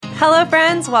Hello,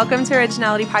 friends. Welcome to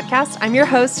Originality Podcast. I'm your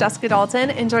host, Jessica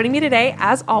Dalton, and joining me today,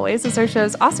 as always, is our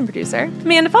show's awesome producer,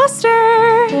 Amanda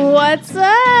Foster. What's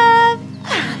up?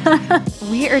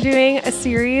 We are doing a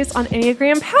series on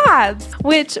Enneagram paths,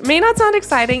 which may not sound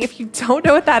exciting if you don't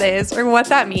know what that is or what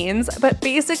that means, but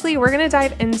basically we're going to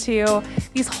dive into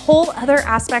these whole other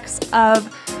aspects of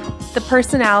the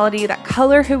personality that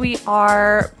color who we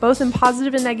are, both in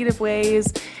positive and negative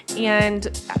ways, and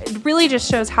it really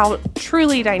just shows how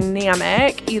truly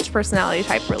dynamic each personality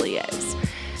type really is.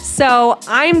 So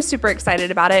I'm super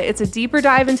excited about it. It's a deeper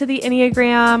dive into the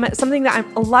Enneagram, something that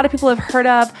a lot of people have heard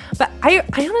of, but I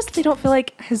honestly don't feel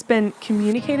like has been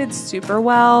communicated super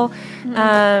well,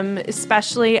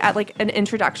 especially at like an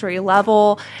introductory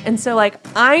level. And so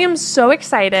I am so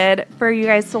excited for you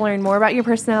guys to learn more about your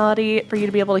personality, for you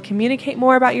to be able to communicate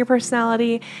more about your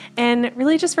personality, and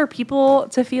really just for people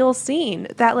to feel seen,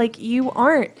 that you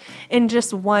aren't in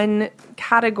just one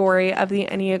category of the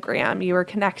Enneagram. You are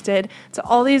connected to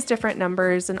all these different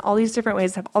numbers and all these different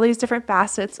ways, have all these different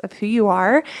facets of who you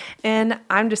are. And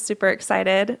I'm just super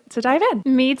excited to dive in.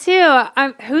 Me too.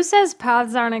 Who says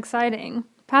paths aren't exciting?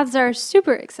 Paths are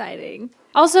super exciting.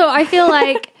 Also, I feel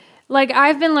like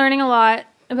I've been learning a lot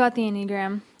about the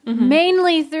Enneagram,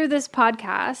 mainly through this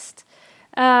podcast.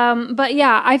 But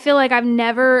yeah, I feel like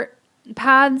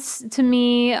paths to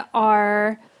me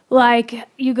are like,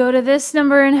 you go to this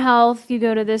number in health, you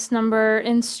go to this number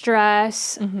in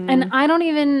stress. And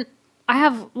I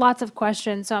have lots of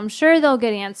questions, so I'm sure they'll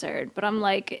get answered. But I'm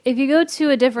like, if you go to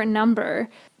a different number,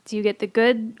 do you get the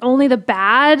good, only the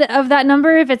bad of that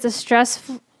number if it's a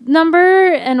stress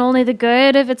number, and only the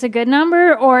good if it's a good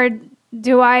number? Or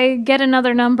do I get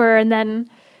another number and then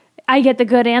I get the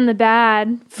good and the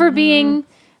bad for being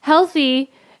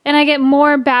healthy, and I get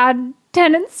more bad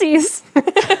tendencies for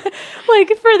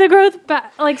the growth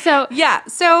so yeah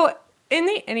so in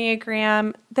the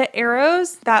Enneagram, the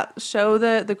arrows that show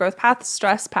the growth path,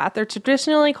 stress path, they're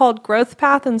traditionally called growth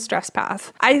path and stress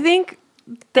path. I think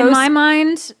in my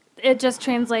mind it just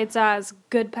translates as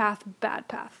good path, bad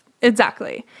path.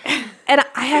 Exactly. And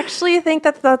I actually think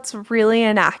that that's really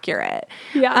inaccurate.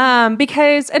 Yeah.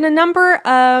 Because a number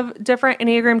of different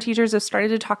Enneagram teachers have started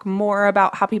to talk more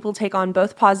about how people take on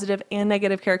both positive and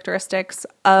negative characteristics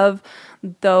of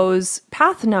those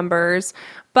path numbers.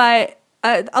 But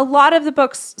a lot of the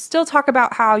books still talk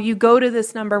about how you go to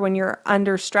this number when you're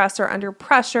under stress or under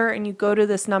pressure, and you go to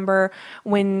this number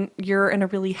when you're in a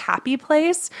really happy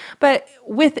place. But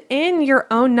within your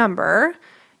own number,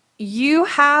 you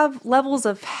have levels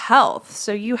of health.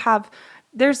 So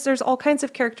there's all kinds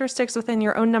of characteristics within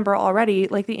your own number already.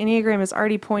 Like the Enneagram is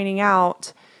already pointing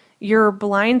out your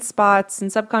blind spots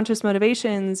and subconscious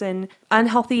motivations and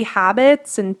unhealthy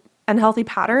habits and unhealthy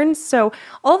patterns. So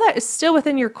all that is still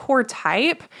within your core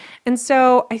type. And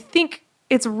so I think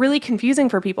it's really confusing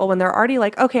for people when they're already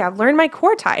like, okay, I've learned my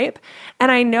core type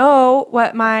and I know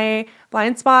what my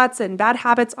blind spots and bad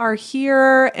habits are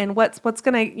here and what's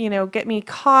going to, get me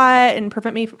caught and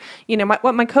prevent me,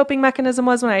 what my coping mechanism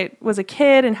was when I was a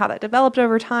kid and how that developed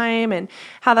over time and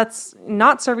how that's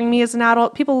not serving me as an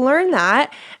adult. People learn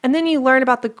that. And then you learn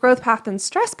about the growth path and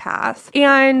stress path.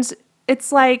 And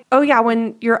it's like, oh yeah,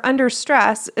 when you're under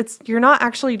stress, you're not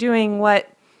actually doing what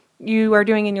you are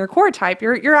doing in your core type.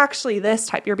 You're actually this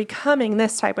type. You're becoming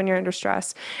this type when you're under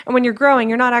stress. And when you're growing,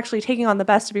 you're not actually taking on the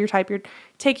best of your type. You're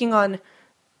taking on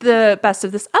the best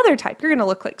of this other type. You're going to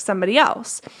look like somebody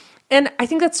else. And I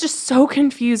think that's just so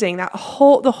confusing. The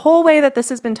whole way that this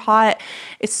has been taught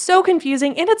is so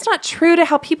confusing, and it's not true to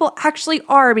how people actually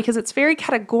are, because it's very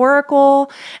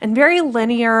categorical and very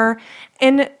linear,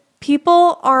 and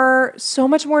people are so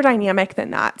much more dynamic than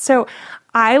that. So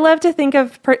I love to think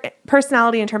of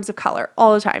personality in terms of color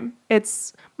all the time.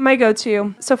 It's my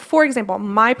go-to. So for example,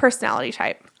 my personality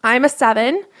type, I'm a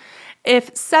 7.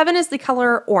 If 7 is the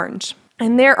color orange,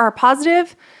 and there are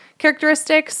positive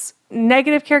characteristics,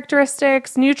 negative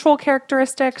characteristics, neutral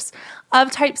characteristics of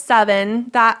type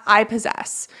 7 that I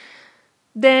possess,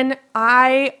 then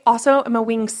I also am a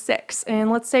wing 6. And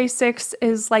let's say 6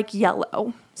 is like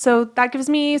yellow. So that gives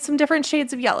me some different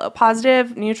shades of yellow,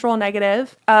 positive, neutral,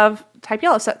 negative of type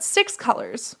yellow. So that's 6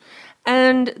 colors.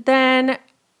 And then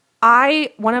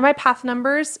one of my path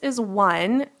numbers is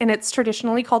 1, and it's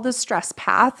traditionally called the stress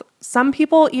path. Some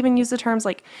people even use the terms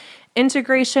like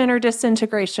integration or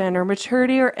disintegration, or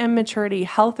maturity or immaturity,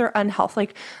 health or unhealth.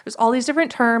 There's all these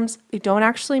different terms. They don't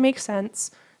actually make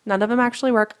sense. None of them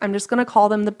actually work. I'm just going to call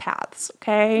them the paths,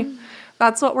 okay?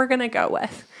 That's what we're going to go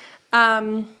with.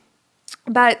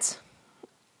 But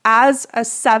as a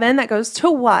 7 that goes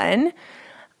to 1,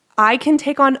 I can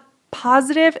take on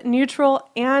positive, neutral,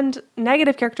 and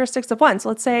negative characteristics of 1. So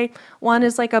let's say 1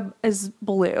 is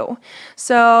blue.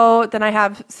 So then I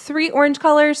have 3 orange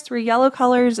colors, 3 yellow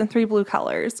colors, and 3 blue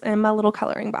colors in my little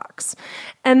coloring box.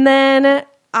 And then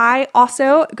I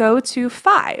also go to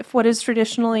 5, what is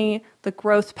traditionally the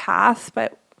growth path,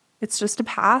 but it's just a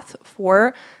path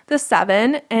for the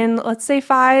 7. And let's say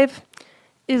 5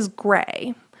 is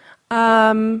gray.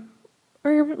 We'll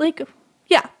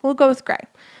go with gray.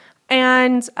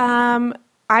 And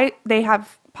they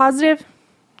have positive,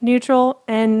 neutral,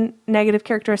 and negative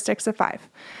characteristics of 5.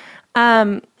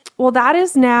 Well, that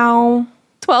is now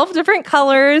 12 different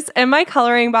colors in my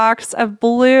coloring box of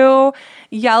blue,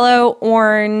 yellow,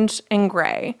 orange, and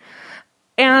gray.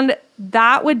 And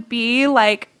that would be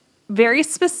like very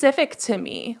specific to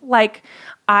me. Like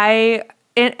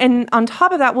and on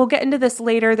top of that, we'll get into this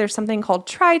later. There's something called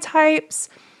tri-types.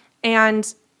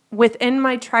 And within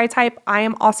my tri-type, I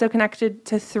am also connected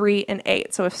to 3 and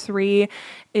 8. So if 3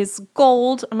 is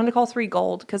gold, I'm going to call 3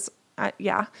 gold because,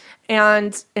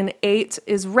 and an 8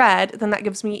 is red, then that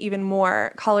gives me even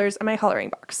more colors in my coloring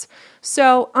box.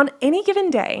 So on any given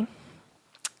day,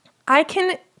 I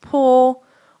can pull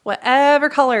whatever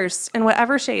colors and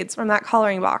whatever shades from that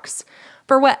coloring box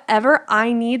for whatever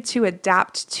I need to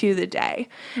adapt to the day.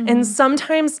 Mm-hmm. And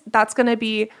sometimes that's going to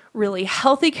be really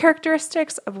healthy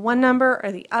characteristics of one number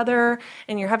or the other,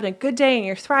 and you're having a good day and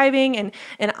you're thriving. And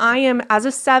I am, as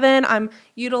a 7, I'm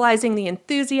utilizing the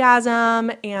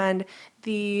enthusiasm and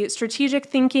the strategic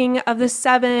thinking of the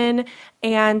 7,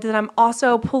 and then I'm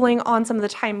also pulling on some of the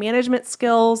time management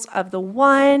skills of the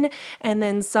 1, and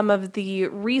then some of the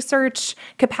research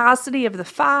capacity of the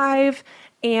 5.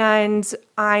 And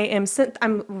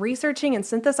I'm researching and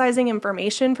synthesizing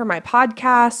information for my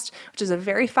podcast, which is a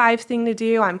very 5 thing to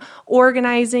do. I'm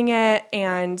organizing it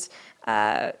and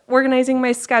organizing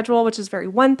my schedule, which is very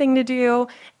 1 thing to do.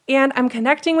 And I'm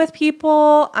connecting with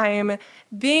people. I'm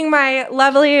being my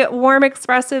lovely, warm,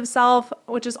 expressive self,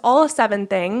 which is all a 7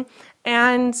 thing.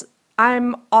 And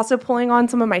I'm also pulling on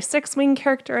some of my 6 wing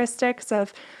characteristics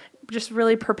of just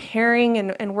really preparing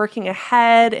and working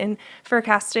ahead and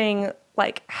forecasting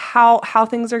like how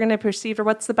things are going to perceive or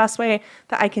what's the best way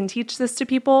that I can teach this to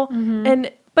people.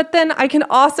 Mm-hmm. But then I can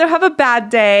also have a bad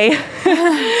day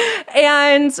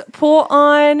and pull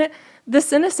on the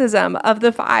cynicism of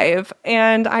the 5.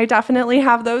 And I definitely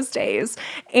have those days.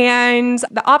 And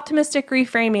the optimistic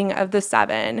reframing of the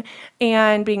 7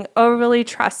 and being overly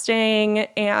trusting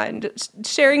and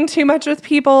sharing too much with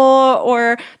people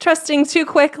or trusting too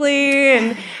quickly.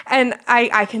 And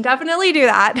I can definitely do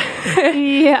that.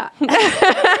 Yeah.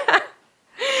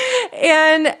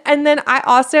 And then I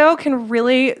also can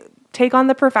really take on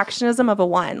the perfectionism of a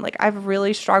 1. Like I've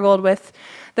really struggled with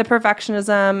the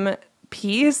perfectionism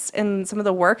piece in some of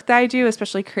the work that I do,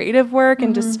 especially creative work,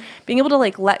 and just being able to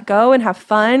like let go and have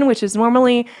fun, which is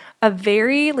normally a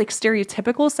very like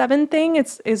stereotypical 7 thing.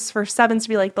 Is for 7s to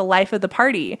be like the life of the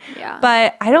party. Yeah.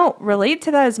 But I don't relate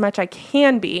to that as much. I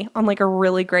can be on like a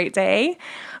really great day,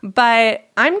 but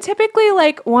I'm typically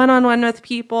like one-on-one with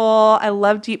people. I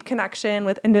love deep connection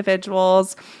with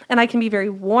individuals, and I can be very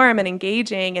warm and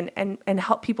engaging and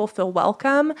help people feel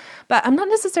welcome. But I'm not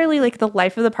necessarily like the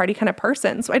life of the party kind of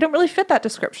person. So I don't really fit that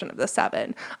description of the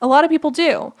 7. A lot of people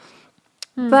do.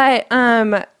 But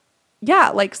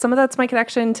like some of that's my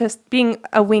connection to being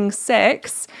a wing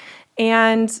 6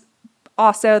 and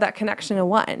also that connection to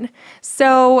 1.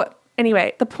 So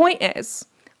anyway, the point is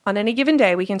on any given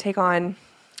day, we can take on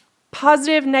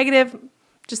positive, negative,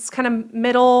 just kind of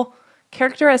middle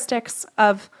characteristics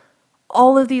of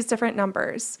all of these different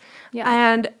numbers. Yeah.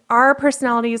 And our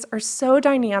personalities are so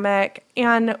dynamic.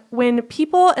 And when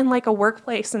people in like a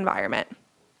workplace environment,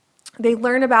 they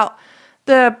learn about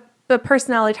the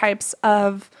personality types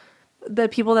of the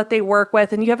people that they work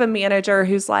with, and you have a manager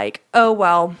who's like, oh,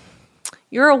 well,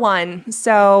 you're a 1,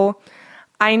 so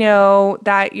I know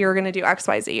that you're going to do X,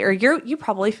 Y, Z, or you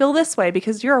probably feel this way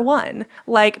because you're a 1.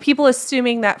 Like people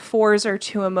assuming that 4s are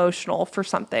too emotional for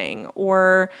something,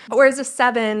 or as a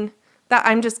 7, that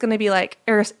I'm just going to be like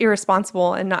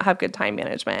irresponsible and not have good time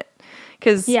management.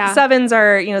 Because 7s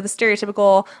are, the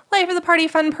stereotypical life of the party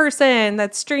fun person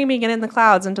that's streaming and in the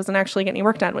clouds and doesn't actually get any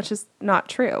work done, which is not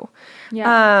true.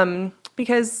 Yeah.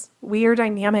 Because we are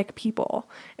dynamic people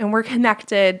and we're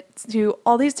connected to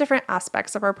all these different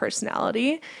aspects of our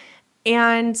personality.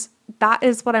 And that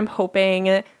is what I'm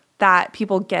hoping that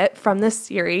people get from this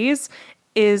series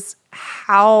is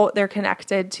how they're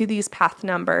connected to these path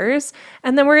numbers.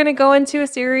 And then we're going to go into a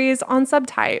series on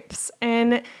subtypes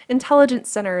and intelligence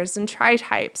centers and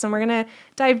tri-types. And we're going to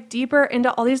dive deeper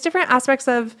into all these different aspects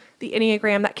of the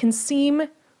Enneagram that can seem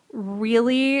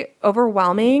really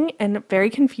overwhelming and very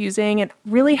confusing and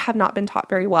really have not been taught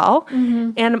very well.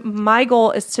 And my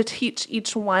goal is to teach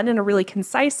each one in a really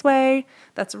concise way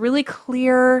that's really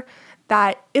clear,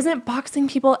 that isn't boxing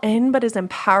people in, but is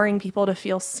empowering people to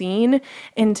feel seen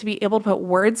and to be able to put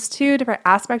words to different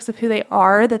aspects of who they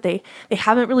are that they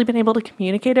haven't really been able to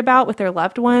communicate about with their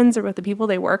loved ones or with the people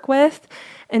they work with.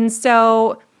 And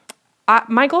so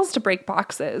my goal is to break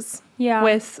boxes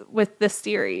with this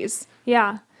series.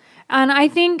 Yeah. And I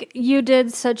think you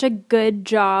did such a good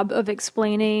job of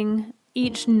explaining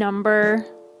each number,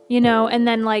 and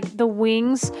then like the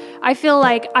wings. I feel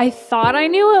like I thought I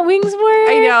knew what wings were.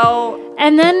 I know.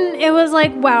 And then it was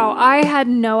like, wow, I had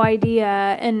no idea.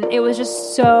 And it was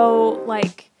just so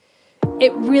like,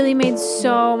 it really made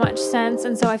so much sense.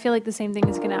 And so I feel like the same thing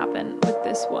is going to happen with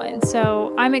this one.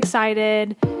 So I'm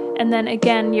excited. And then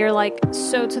again, you're like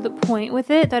so to the point with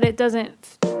it that it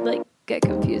doesn't like get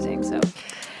confusing. So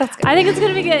that's good. I think it's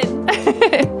going to be good.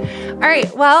 All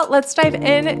right. Well, let's dive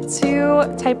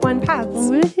into type 1 paths.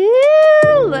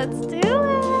 Woohoo! Let's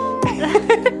do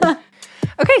it.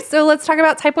 Okay. So let's talk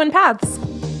about type 1 paths.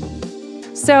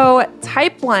 So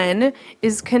type 1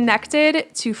 is connected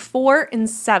to 4 and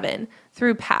 7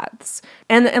 through paths.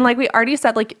 And like we already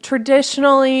said, like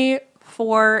traditionally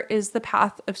 4 is the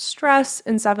path of stress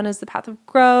and 7 is the path of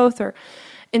growth or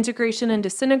integration and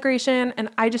disintegration. And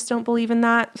I just don't believe in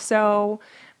that. So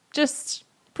just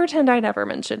pretend I never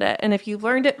mentioned it. And if you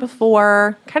learned it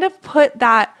before, kind of put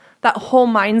that whole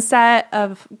mindset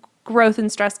of growth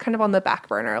and stress kind of on the back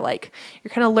burner. Like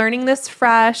you're kind of learning this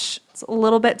fresh. It's a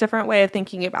little bit different way of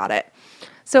thinking about it.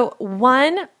 So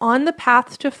 1 on the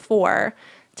path to 4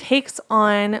 takes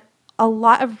on a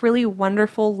lot of really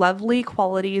wonderful, lovely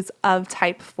qualities of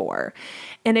type 4.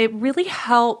 And it really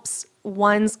helps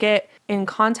ones get in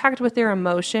contact with their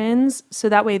emotions so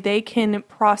that way they can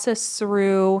process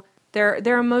through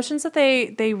their emotions that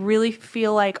they really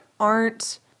feel like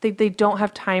they don't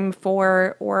have time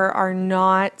for or are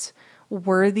not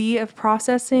worthy of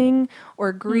processing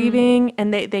or grieving,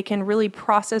 and they can really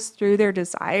process through their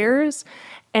desires.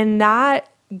 And that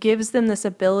gives them this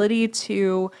ability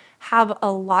to have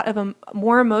a lot of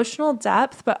more emotional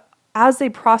depth, but as they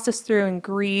process through and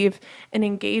grieve and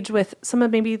engage with some of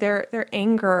maybe their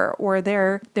anger or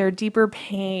their deeper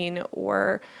pain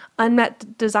or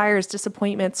unmet desires,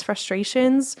 disappointments,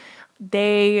 frustrations,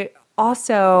 they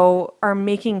also are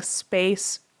making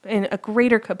space in a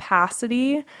greater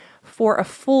capacity for a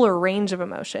fuller range of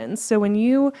emotions. So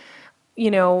when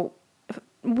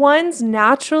ones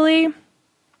naturally,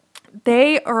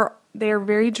 they are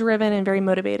very driven and very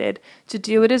motivated to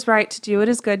do what is right, to do what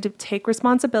is good, to take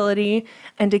responsibility,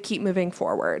 and to keep moving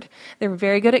forward. They're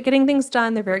very good at getting things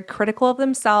done. They're very critical of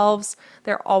themselves.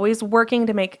 They're always working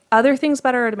to make other things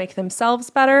better or to make themselves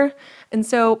better. And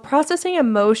so processing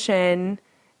emotion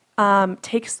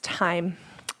takes time.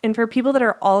 And for people that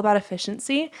are all about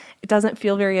efficiency, it doesn't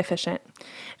feel very efficient.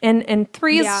 And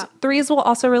threes will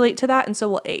also relate to that, and so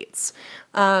will 8s.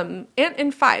 And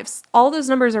 5s. All those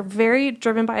numbers are very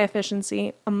driven by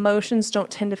efficiency. Emotions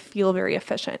don't tend to feel very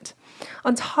efficient.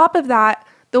 On top of that,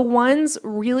 the 1s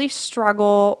really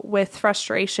struggle with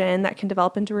frustration that can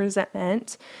develop into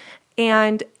resentment.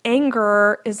 And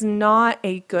anger is not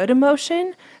a good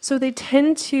emotion, so they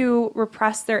tend to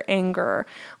repress their anger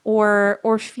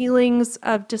or feelings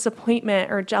of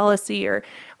disappointment or jealousy or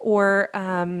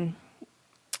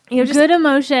just good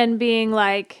emotion being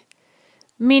like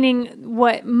meaning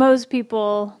what most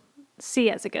people see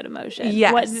as a good emotion.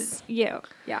 Yes. Yeah.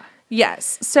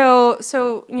 Yes. So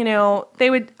they're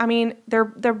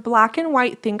black and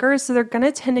white thinkers, so they're going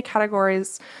to tend to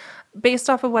categorize based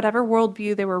off of whatever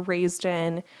worldview they were raised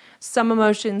in. Some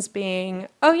emotions being,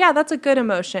 oh yeah, that's a good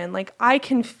emotion. Like I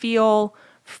can feel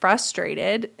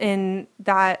frustrated in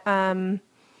that,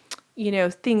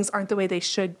 things aren't the way they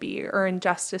should be or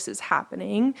injustice is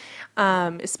happening,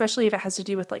 especially if it has to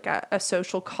do with like a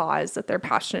social cause that they're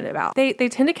passionate about. They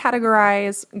tend to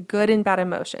categorize good and bad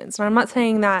emotions. And I'm not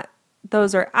saying that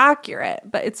those are accurate,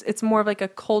 but it's more of like a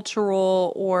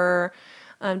cultural or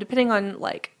depending on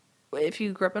like if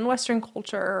you grew up in Western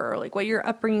culture or like what your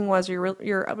upbringing was, or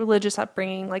your religious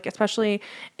upbringing, like especially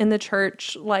in the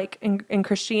church, like in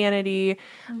Christianity,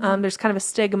 there's kind of a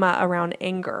stigma around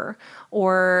anger,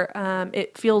 or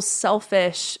it feels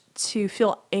selfish to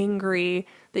feel angry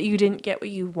that you didn't get what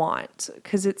you want,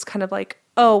 because it's kind of like,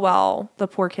 oh well, the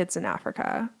poor kids in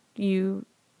Africa, you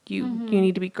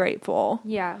need to be grateful.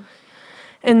 Yeah.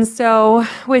 And so,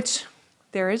 which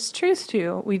there is truth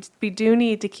to. We do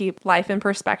need to keep life in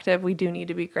perspective. We do need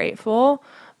to be grateful,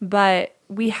 but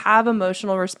we have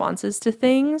emotional responses to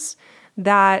things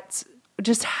that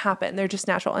just happen. They're just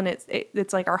natural. And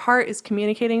it's like our heart is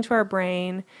communicating to our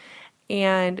brain.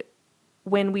 And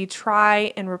when we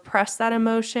try and repress that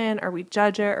emotion, or we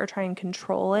judge it or try and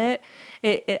control it,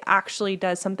 it actually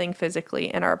does something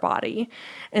physically in our body.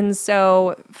 And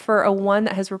so for a one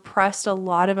that has repressed a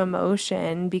lot of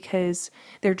emotion because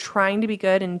they're trying to be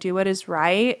good and do what is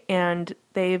right, and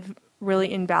they've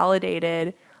really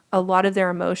invalidated a lot of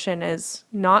their emotion as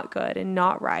not good and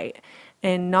not right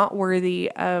and not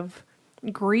worthy of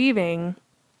grieving,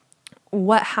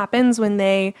 what happens when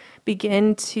they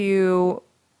begin to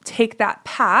take that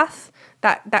path,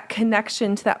 that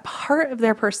connection to that part of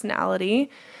their personality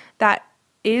that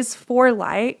is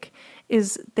for-like,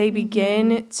 is they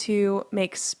begin to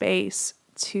make space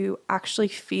to actually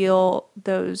feel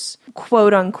those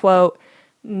quote unquote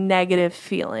negative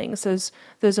feelings,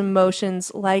 those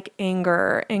emotions like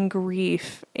anger and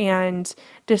grief and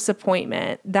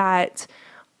disappointment that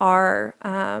are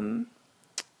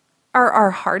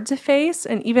hard to face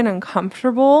and even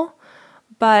uncomfortable,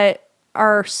 but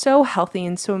are so healthy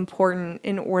and so important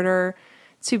in order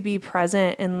to be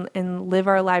present and live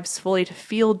our lives fully, to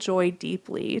feel joy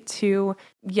deeply,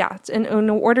 in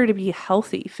order to be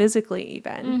healthy physically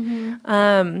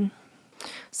even.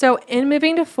 So in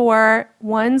moving to 4,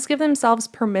 ones give themselves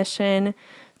permission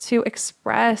to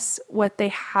express what they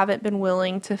haven't been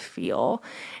willing to feel.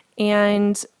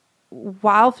 And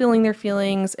while feeling their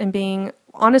feelings and being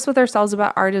honest with ourselves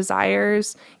about our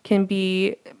desires can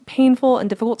be painful and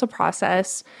difficult to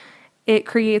process, it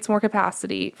creates more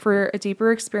capacity for a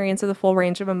deeper experience of the full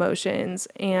range of emotions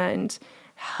and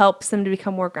helps them to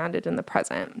become more grounded in the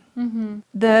present.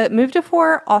 The move to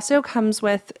 4 also comes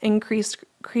with increased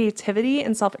creativity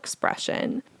and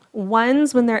self-expression.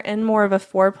 Ones, when they're in more of a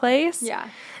 4 place,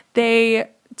 they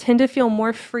tend to feel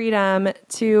more freedom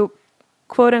to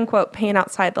quote unquote paint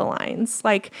outside the lines.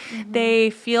 Like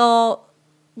they feel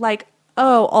like,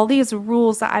 oh, all these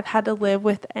rules that I've had to live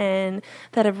within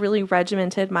that have really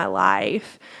regimented my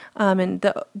life, and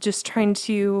just trying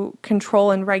to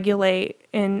control and regulate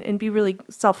and be really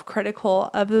self-critical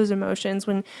of those emotions.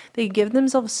 When they give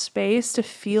themselves space to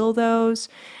feel those,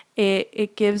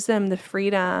 it gives them the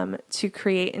freedom to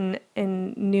create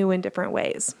in new and different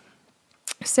ways.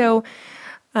 So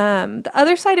the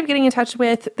other side of getting in touch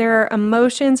with their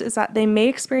emotions is that they may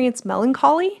experience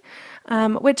melancholy,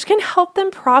 which can help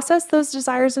them process those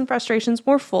desires and frustrations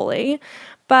more fully,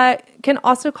 but can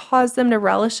also cause them to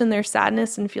relish in their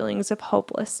sadness and feelings of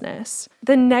hopelessness.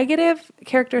 The negative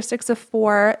characteristics of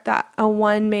 4 that a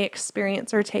 1 may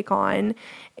experience or take on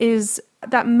is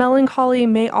that melancholy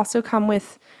may also come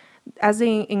with, as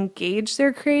they engage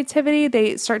their creativity,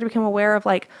 they start to become aware of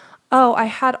like, oh, I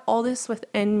had all this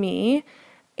within me,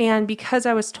 and because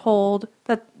I was told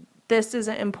that this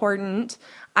isn't important,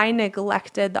 I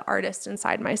neglected the artist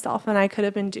inside myself, and I could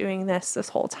have been doing this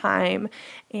whole time,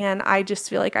 and I just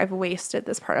feel like I've wasted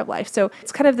this part of life. So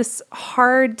it's kind of this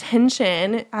hard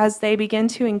tension as they begin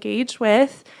to engage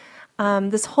with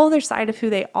this whole other side of who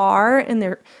they are, and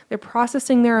they're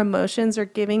processing their emotions, they're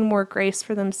giving more grace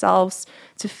for themselves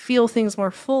to feel things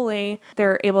more fully.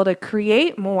 They're able to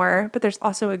create more, but there's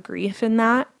also a grief in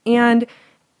that. And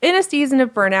in a season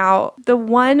of burnout, the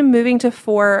 1 moving to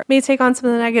 4 may take on some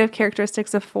of the negative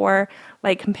characteristics of 4,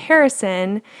 like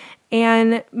comparison,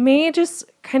 and may just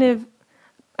kind of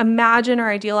imagine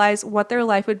or idealize what their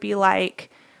life would be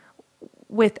like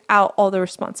without all the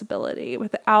responsibility,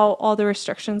 without all the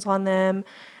restrictions on them,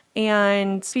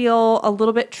 and feel a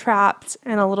little bit trapped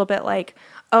and a little bit like,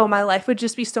 oh, my life would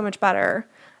just be so much better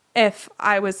if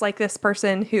I was like this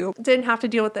person who didn't have to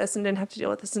deal with this and didn't have to deal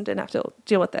with this and didn't have to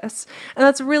deal with this. And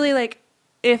that's really like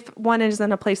if 1 is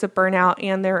in a place of burnout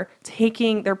and they're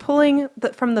pulling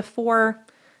from the 4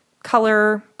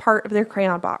 color part of their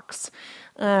crayon box,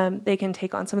 they can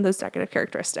take on some of those negative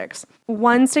characteristics.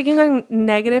 1 taking on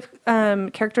negative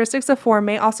characteristics of 4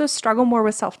 may also struggle more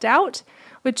with self-doubt,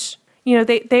 which,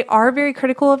 they are very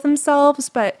critical of themselves,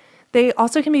 but they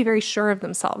also can be very sure of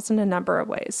themselves in a number of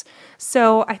ways.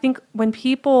 So I think when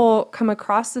people come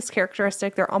across this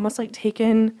characteristic, they're almost like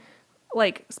taken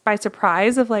like by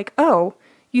surprise of like, oh,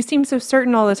 you seem so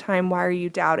certain all the time. Why are you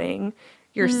doubting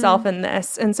yourself in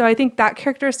this? And so I think that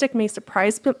characteristic may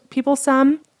surprise people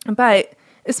some, but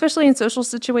especially in social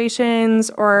situations,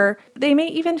 or they may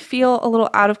even feel a little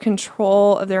out of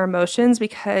control of their emotions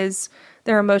because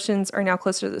their emotions are now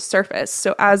closer to the surface.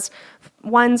 So as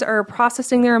 1s are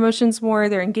processing their emotions more,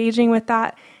 they're engaging with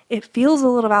that, it feels a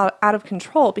little out of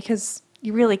control because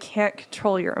you really can't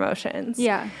control your emotions.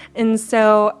 Yeah. And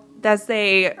so as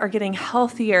they are getting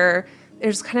healthier,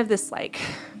 there's kind of this like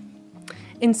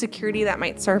insecurity that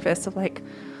might surface of like,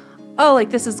 oh, like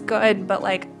this is good, but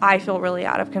like I feel really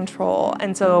out of control.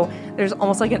 And so there's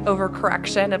almost like an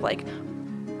overcorrection of like,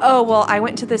 oh, well, I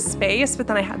went to this space, but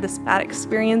then I had this bad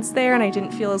experience there and I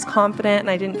didn't feel as confident and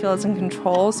I didn't feel as in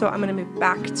control. So I'm going to move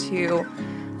back to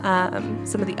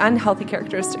some of the unhealthy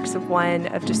characteristics of 1,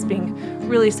 of just being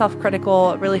really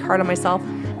self-critical, really hard on myself,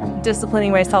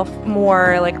 disciplining myself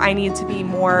more. Like I need to be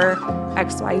more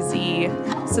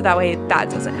XYZ so that way that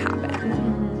doesn't happen.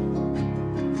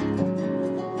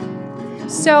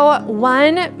 So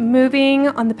 1, moving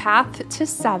on the path to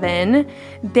 7,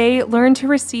 they learn to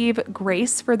receive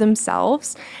grace for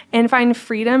themselves and find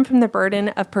freedom from the burden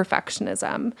of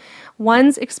perfectionism.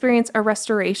 1s experience a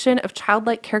restoration of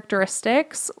childlike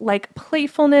characteristics like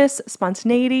playfulness,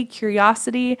 spontaneity,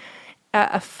 curiosity,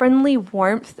 a friendly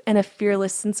warmth, and a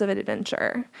fearless sense of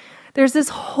adventure. There's this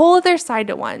whole other side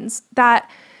to 1s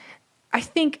that I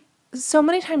think so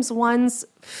many times 1s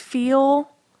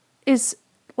feel is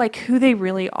like who they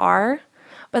really are,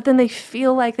 but then they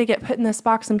feel like they get put in this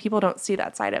box and people don't see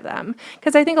that side of them.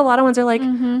 Because I think a lot of 1s are like,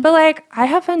 but like I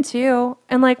have fun too,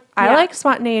 and like I like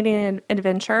spontaneity and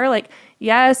adventure. Like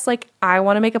yes, like I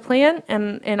want to make a plan,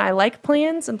 and I like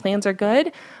plans, and plans are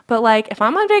good. But like if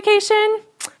I'm on vacation,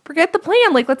 forget the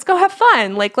plan. Like let's go have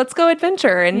fun. Like let's go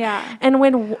adventure. And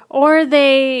when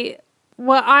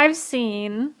what I've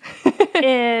seen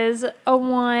is a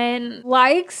 1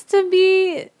 likes to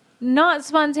be not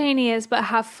spontaneous, but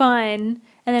have fun.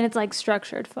 And then it's like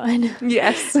structured fun.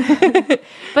 Yes.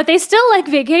 But they still like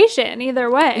vacation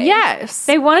either way. Yes.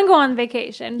 They want to go on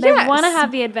vacation. They Yes. want to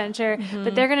have the adventure,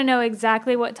 but they're going to know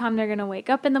exactly what time they're going to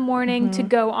wake up in the morning to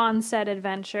go on said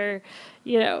adventure,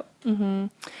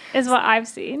 is what I've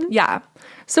seen. Yeah.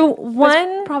 So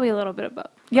 1, Probably a little bit of both.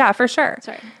 yeah, for sure.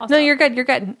 Sorry. No, you're good. You're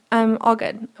good. All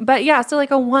good. But yeah, so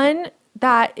like a 1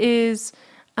 that is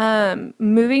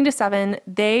moving to 7,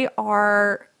 they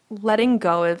are letting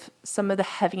go of some of the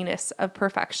heaviness of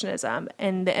perfectionism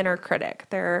and the inner critic.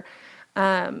 They're,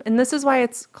 and this is why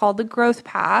it's called the growth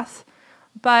path,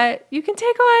 but you can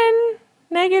take on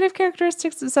negative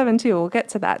characteristics of 7 too. We'll get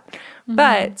to that.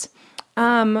 But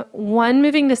 1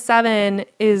 moving to 7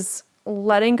 is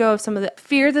letting go of some of the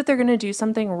fear that they're going to do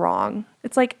something wrong.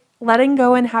 It's like letting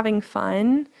go and having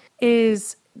fun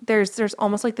is there's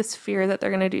almost like this fear that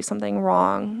they're going to do something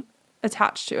wrong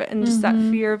attached to it, and just that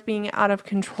fear of being out of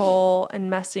control and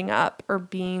messing up or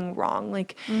being wrong.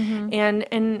 Like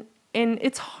and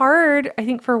it's hard, I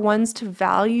think, for 1s to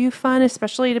value fun,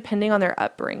 especially depending on their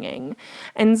upbringing.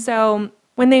 And so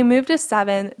when they move to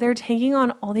 7, they're taking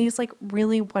on all these like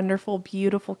really wonderful,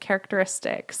 beautiful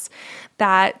characteristics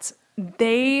that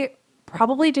they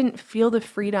probably didn't feel the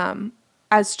freedom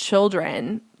as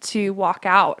children to walk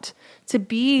out, to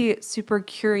be super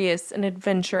curious and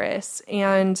adventurous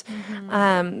and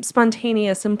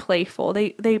spontaneous and playful.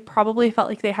 They probably felt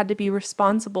like they had to be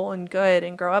responsible and good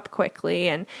and grow up quickly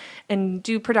and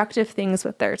do productive things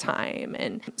with their time.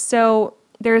 And so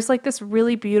there's like this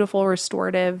really beautiful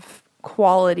restorative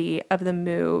quality of the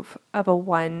move of a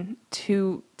 1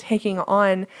 to taking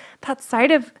on that side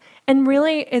of, and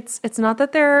really it's not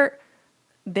that they're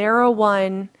a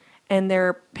 1 and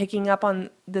they're picking up on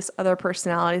this other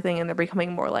personality thing and they're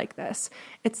becoming more like this.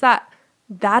 It's that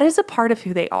is a part of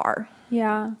who they are.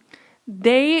 Yeah.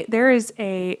 There is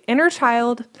a inner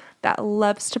child that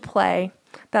loves to play,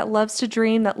 that loves to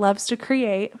dream, that loves to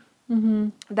create,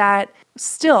 that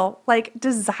still like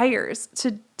desires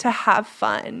to have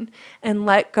fun and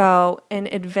let go and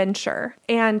adventure.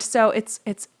 And so it's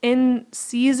in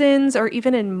seasons or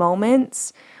even in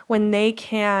moments when they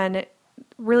can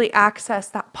really access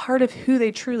that part of who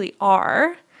they truly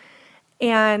are,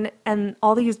 and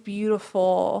all these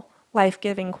beautiful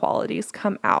life-giving qualities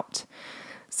come out.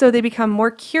 So they become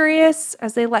more curious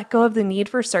as they let go of the need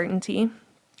for certainty.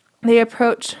 They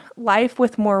approach life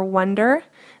with more wonder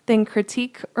than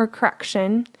critique or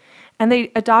correction, and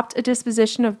they adopt a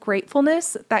disposition of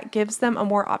gratefulness that gives them a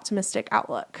more optimistic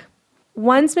outlook.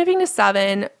 1s moving to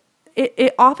 7,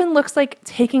 it often looks like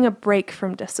taking a break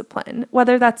from discipline,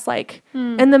 whether that's like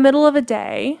in the middle of a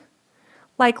day,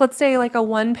 like let's say like a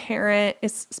 1 parent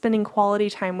is spending quality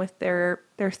time with their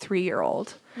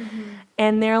 3-year-old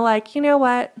and they're like, you know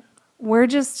what,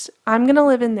 I'm going to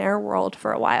live in their world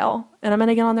for a while and I'm going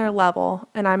to get on their level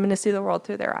and I'm going to see the world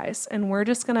through their eyes. And we're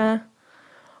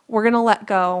going to let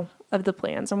go of the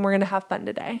plans and we're going to have fun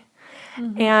today.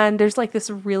 And there's like this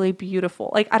really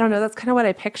beautiful, like, I don't know, that's kind of what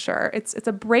I picture. It's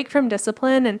a break from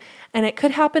discipline, and it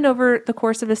could happen over the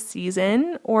course of a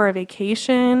season or a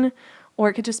vacation, or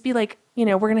it could just be like,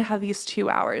 we're going to have these 2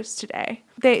 hours today.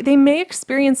 They may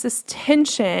experience this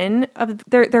tension of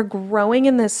they're growing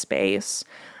in this space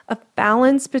of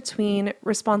balance between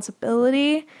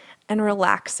responsibility and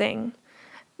relaxing,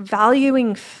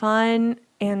 valuing fun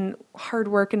and hard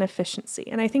work and efficiency.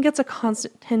 And I think it's a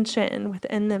constant tension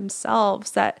within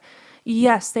themselves that,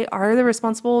 yes, they are the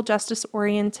responsible,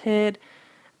 justice-oriented,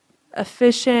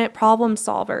 efficient problem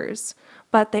solvers,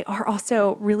 but they are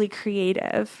also really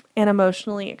creative and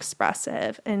emotionally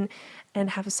expressive and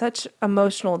have such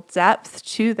emotional depth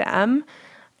to them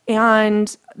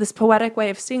and this poetic way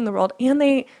of seeing the world. And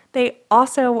they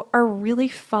also are really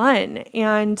fun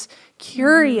and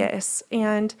curious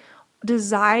and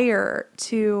desire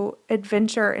to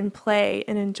adventure and play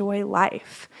and enjoy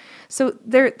life. So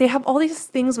they have all these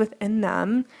things within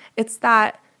them. It's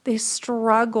that they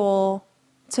struggle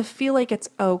to feel like it's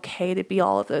okay to be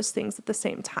all of those things at the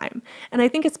same time. And I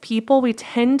think as people, we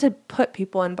tend to put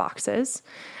people in boxes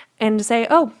and say,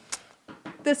 oh,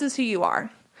 this is who you are.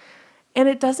 And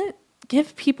it doesn't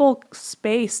give people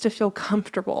space to feel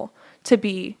comfortable to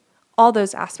be all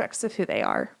those aspects of who they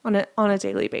are on a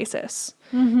daily basis,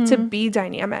 to be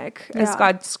dynamic as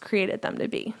God's created them to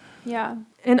be. Yeah.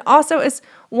 And also as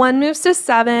 1 moves to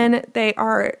 7, they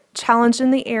are challenged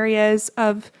in the areas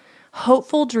of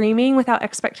hopeful dreaming without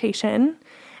expectation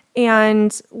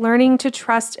and learning to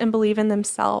trust and believe in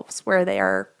themselves where they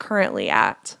are currently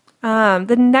at.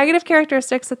 The negative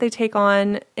characteristics that they take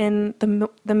on in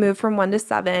the move from 1 to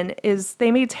 7 is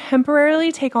they may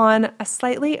temporarily take on a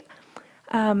slightly,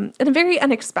 and a very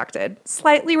unexpected,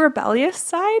 slightly rebellious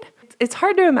side. It's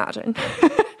hard to imagine. You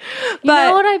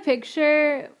know what I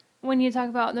picture when you talk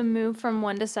about the move from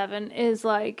 1 to 7 is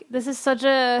like, this is such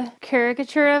a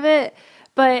caricature of it,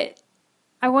 but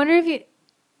I wonder if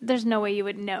there's no way you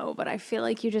would know, but I feel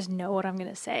like you just know what I'm going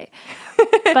to say.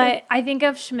 But I think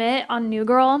of Schmidt on New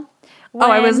Girl.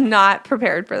 I was not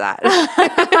prepared for that.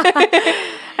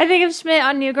 I think of Schmidt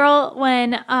on New Girl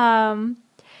when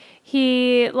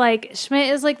Schmidt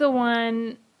is like the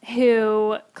one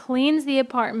who cleans the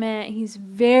apartment. He's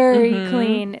very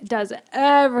clean, does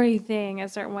everything a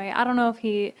certain way. I don't know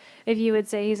if you would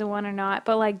say he's a 1 or not,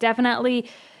 but like definitely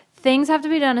things have to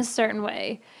be done a certain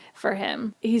way for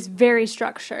him. He's very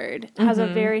structured, has a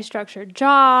very structured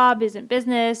job, is in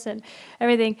business and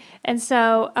everything. And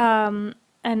so,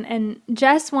 and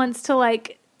Jess wants to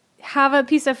like have a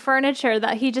piece of furniture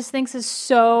that he just thinks is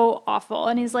so awful.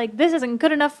 And he's like, this isn't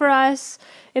good enough for us.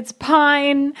 It's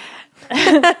pine,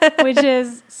 which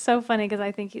is so funny because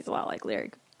I think he's a lot like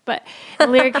Lyric. But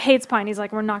Lyric hates pine. He's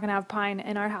like, we're not going to have pine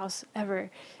in our house ever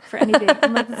for anything.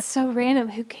 I'm like, it's so random.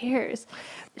 Who cares?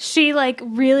 She like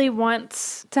really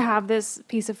wants to have this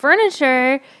piece of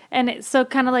furniture, and it so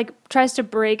kind of like tries to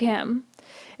break him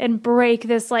and break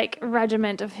this like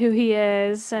regiment of who he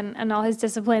is and all his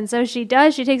discipline. So she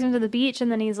does. She takes him to the beach,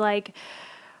 and then he's like,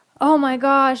 oh my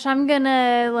gosh, I'm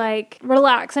gonna like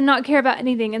relax and not care about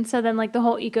anything. And so then like the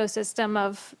whole ecosystem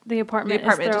of the apartment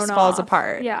is thrown just falls off.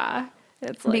 apart. Yeah.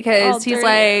 It's like because he's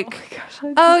like,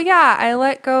 oh yeah, I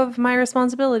let go of my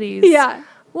responsibilities. Yeah.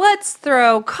 Let's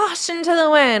throw caution to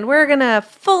the wind. We're going to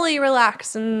fully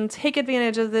relax and take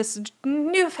advantage of this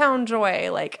newfound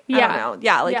joy. Like, I don't know.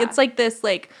 Yeah. Like it's like this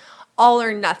like all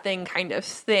or nothing kind of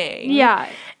thing. Yeah.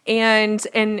 And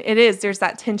it is, there's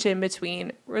that tension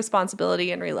between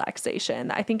responsibility and relaxation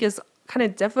that I think is kind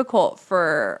of difficult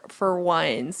for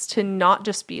ones to not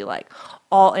just be like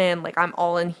all in, like I'm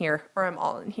all in here or I'm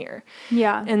all in here.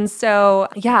 Yeah. And so,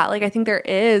 yeah, like I think there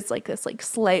is like this like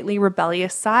slightly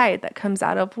rebellious side that comes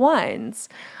out of ones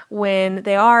when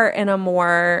they are in a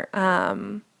more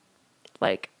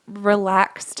like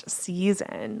relaxed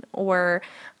season or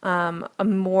a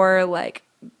more like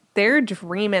they're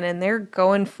dreaming and they're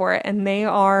going for it and they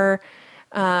are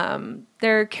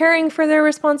they're caring for their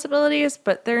responsibilities,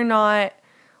 but they're not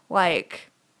like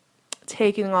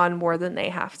taking on more than they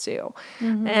have to.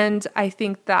 Mm-hmm. And I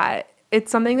think that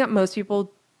it's something that most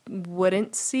people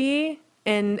wouldn't see.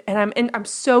 And I'm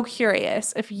so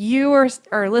curious if you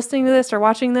are listening to this or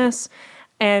watching this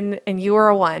and you are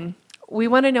a one, we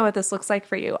want to know what this looks like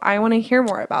for you. I want to hear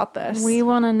more about this. We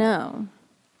want to know.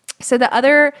 So the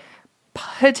other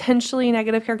potentially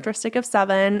negative characteristic of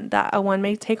 7 that a 1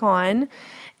 may take on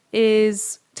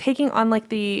is taking on like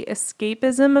the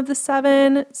escapism of the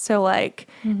 7. So like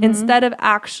instead of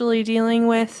actually dealing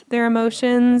with their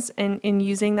emotions and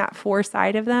using that 4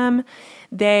 side of them,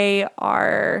 they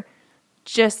are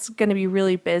just going to be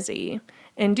really busy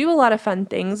and do a lot of fun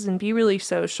things and be really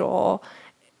social,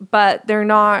 but they're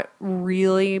not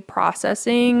really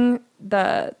processing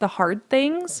the hard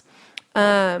things.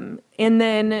 And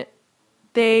then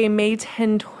they may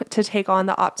tend to take on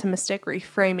the optimistic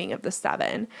reframing of the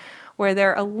 7, where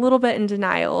they're a little bit in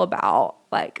denial about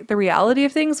like the reality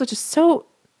of things, which is so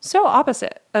so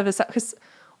opposite of a 7, because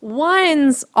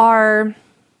 1s are,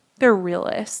 they're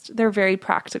realist. They're very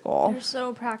practical. They're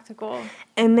so practical.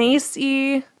 And they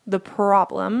see the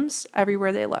problems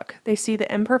everywhere they look. They see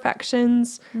the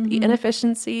imperfections, the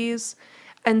inefficiencies.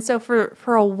 And so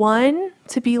for a 1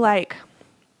 to be like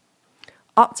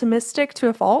optimistic to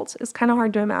a fault is kind of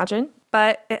hard to imagine,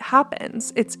 but it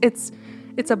happens. It's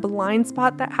a blind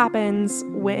spot that happens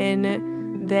when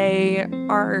they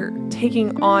are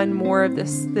taking on more of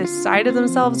this side of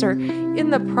themselves, or in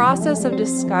the process of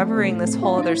discovering this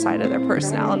whole other side of their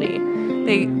personality.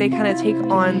 They kind of take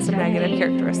on some negative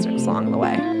characteristics along the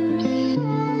way.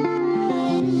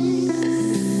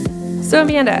 So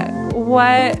Amanda,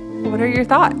 what are your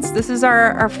thoughts? This is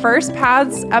our first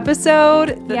Paths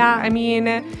episode. Yeah. I mean,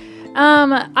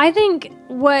 I think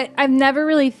what I've never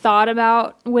really thought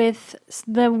about with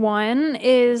the 1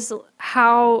 is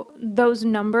how those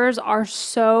numbers are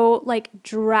so like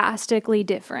drastically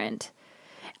different.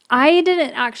 I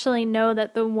didn't actually know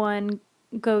that the 1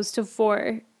 goes to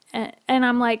 4, and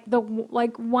I'm like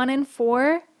 1 and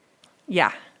 4.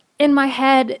 yeah. In my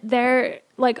head, they're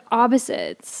like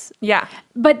opposites. Yeah.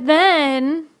 But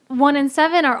then 1 and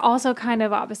 7 are also kind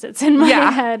of opposites in my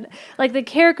head. Like the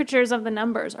caricatures of the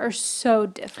numbers are so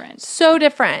different. So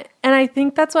different. And I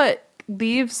think that's what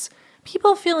leaves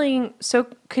people feeling so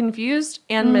confused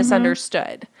and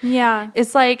misunderstood. Yeah.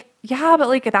 It's like, yeah, but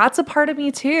like that's a part of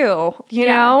me too, you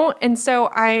know? And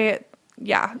so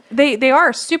they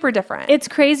are super different. It's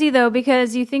crazy though,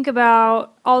 because you think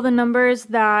about all the numbers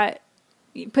that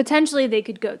potentially they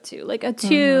could go to, like a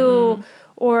 2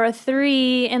 or a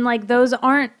 3, and like those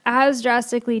aren't as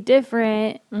drastically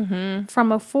different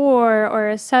from a 4 or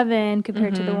a 7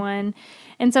 compared to the 1.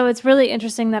 And so it's really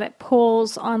interesting that it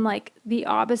pulls on like the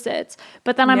opposites.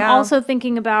 But then I'm also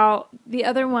thinking about the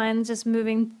other ones, just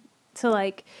moving to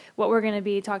like what we're going to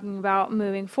be talking about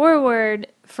moving forward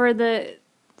for the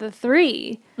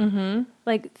 3.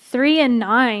 Like 3 and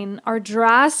 9 are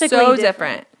drastically so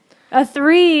different. A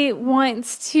 3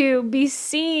 wants to be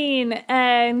seen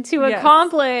and to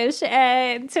accomplish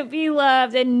and to be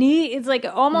loved and need. It's like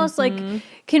almost like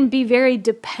can be very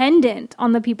dependent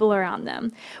on the people around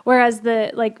them. Whereas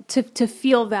the like to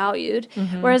feel valued.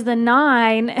 Whereas the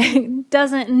 9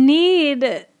 doesn't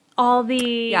need all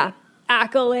the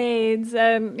accolades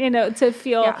and to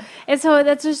feel. Yeah. And so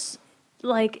that's just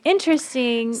like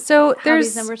interesting. So how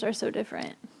these numbers are so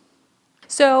different.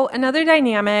 So another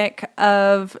dynamic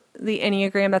of the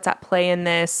Enneagram that's at play in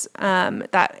this,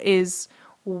 that is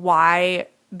why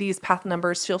these path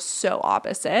numbers feel so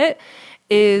opposite,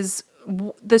 is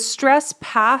the stress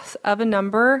path of a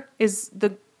number is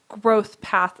the growth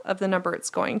path of the number it's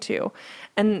going to.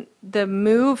 And the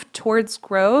move towards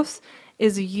growth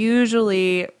is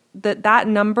usually that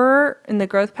number in the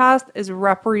growth path is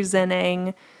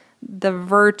representing the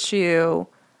virtue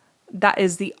that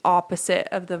is the opposite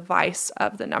of the vice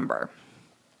of the number.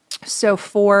 So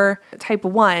for type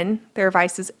 1, their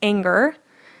vice is anger.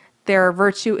 Their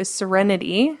virtue is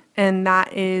serenity. And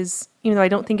that is, even though I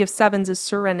don't think of 7s as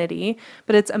serenity,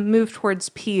 but it's a move towards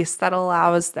peace that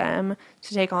allows them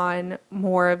to take on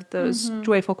more of those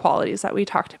joyful qualities that we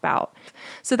talked about.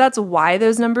 So that's why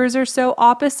those numbers are so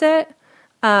opposite.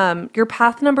 Your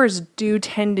path numbers do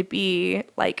tend to be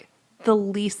like the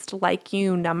least like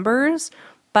you numbers,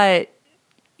 but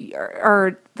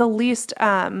are the least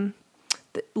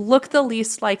look the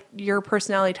least like your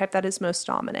personality type that is most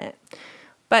dominant.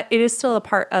 But it is still a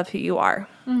part of who you are,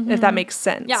 if that makes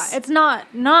sense. Yeah, it's not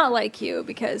like you,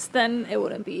 because then it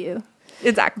wouldn't be you.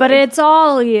 Exactly. But it's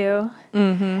all you.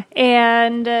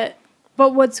 And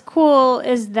but what's cool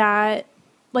is that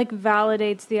like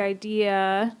validates the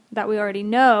idea that we already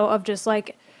know of just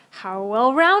like how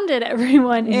well-rounded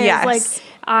everyone is. Yes.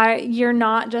 Like you're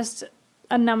not just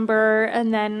a number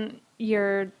and then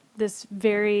you're this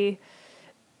very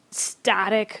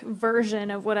static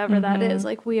version of whatever that is.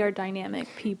 Like we are dynamic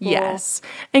people. Yes.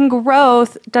 And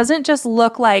growth doesn't just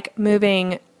look like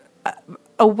moving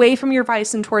away from your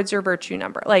vice and towards your virtue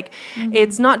number. Like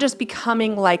it's not just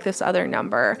becoming like this other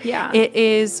number. Yeah. It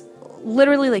is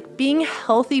literally like being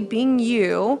healthy, being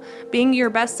you, being your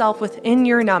best self within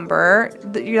your number,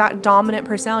 that dominant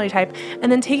personality type,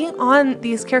 and then taking on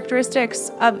these characteristics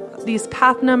of these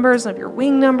path numbers, of your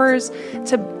wing numbers,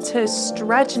 to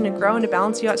stretch and to grow and to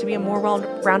balance you out to be a more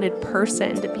well-rounded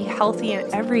person, to be healthy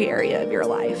in every area of your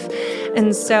life.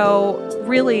 And so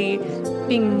really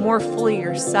being more fully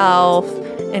yourself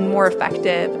and more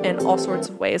effective in all sorts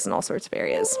of ways and all sorts of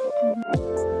areas.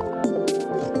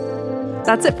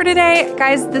 That's it for today.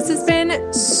 Guys, this has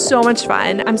been so much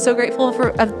fun. I'm so grateful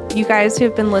for you guys who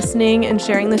have been listening and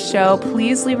sharing the show.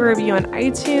 Please leave a review on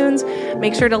iTunes.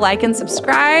 Make sure to like and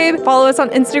subscribe. Follow us on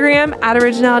Instagram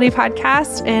 @Originality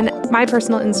Podcast and my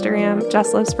personal Instagram,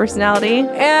 Jess Loves Personality.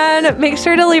 And make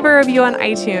sure to leave a review on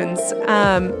iTunes.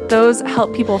 Those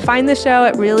help people find the show.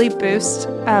 It really boosts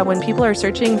when people are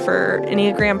searching for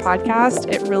Enneagram podcast.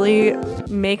 It really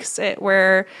makes it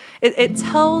where it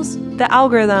tells the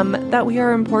algorithm that we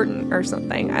are important or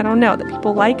something. I don't know, that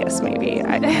people like us maybe,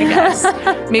 I guess.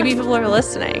 Maybe people are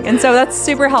listening. And so that's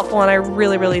super helpful, and I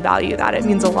really, really value that. It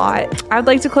means a lot. I would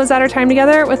like to close out our time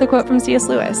together with a quote from C.S.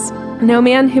 Lewis. No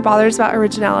man who bothers about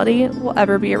originality will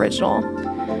ever be original.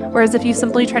 Whereas if you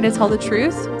simply try to tell the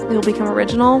truth, you'll become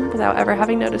original without ever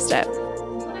having noticed it.